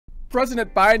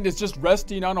President Biden is just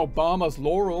resting on Obama's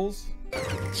laurels.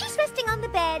 She's resting on the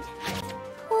bed.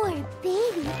 Poor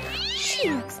baby. She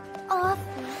looks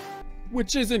awful.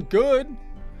 Which isn't good,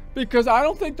 because I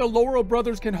don't think the Laurel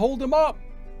brothers can hold him up.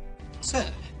 Sir,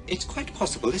 it's quite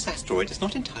possible this asteroid is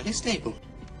not entirely stable.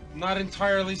 Not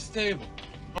entirely stable.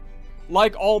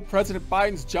 Like all President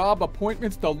Biden's job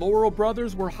appointments, the Laurel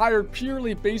brothers were hired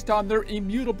purely based on their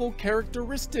immutable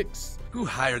characteristics. Who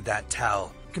hired that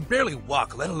towel? Can barely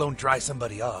walk, let alone dry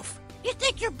somebody off. You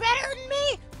think you're better than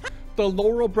me? The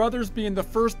Laurel brothers being the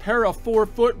first pair of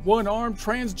 4-foot, 1-armed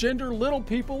transgender little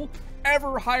people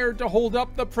ever hired to hold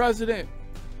up the president.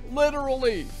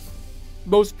 Literally.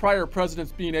 Most prior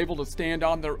presidents being able to stand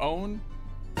on their own.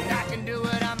 I can do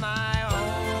it on my own.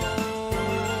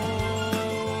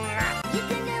 You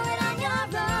can do it on your own.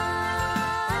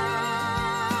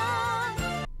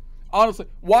 Honestly,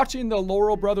 watching the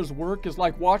Laurel brothers work is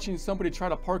like watching somebody try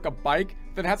to park a bike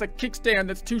that has a kickstand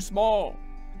that's too small.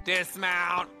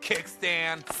 Dismount,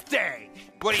 kickstand, stay.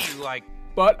 What do you like?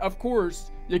 But of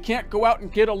course, you can't go out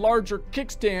and get a larger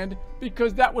kickstand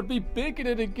because that would be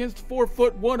bigoted against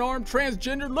 4-foot, 1-armed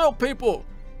transgender little people.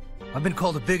 I've been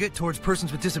called a bigot towards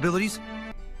persons with disabilities.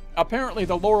 Apparently,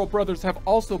 the Laurel brothers have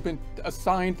also been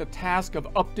assigned the task of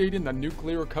updating the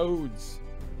nuclear codes.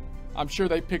 I'm sure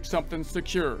they picked something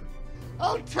secure.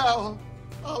 I'll tell.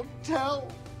 I'll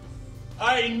tell.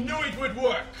 I knew it would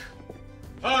work.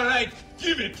 All right,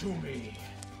 give it to me.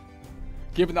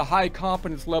 Given the high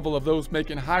confidence level of those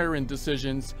making hiring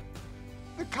decisions,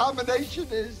 The combination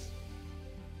is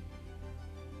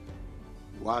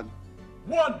 1,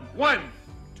 1,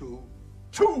 2,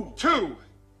 2, 2,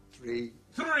 3,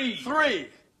 3,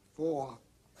 4,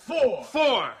 4,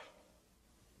 5.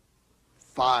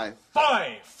 5.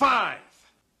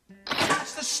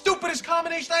 That's the stupidest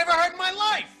combination I ever heard in my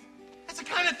life. That's the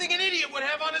kind of thing an idiot would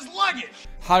have on his luggage.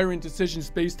 hiring decisions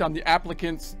based on the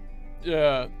applicants,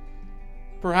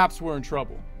 perhaps we're in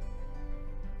trouble.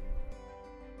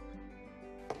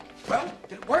 Well,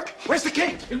 did it work? Where's the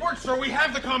key? It worked, sir. We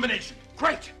have the combination.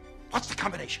 Great. What's the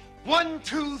combination? 1,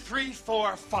 2, 3,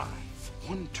 4, 5.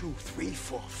 1, 2, 3,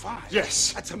 4, 5.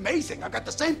 Yes. That's amazing. I've got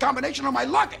the same combination on my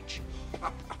luggage.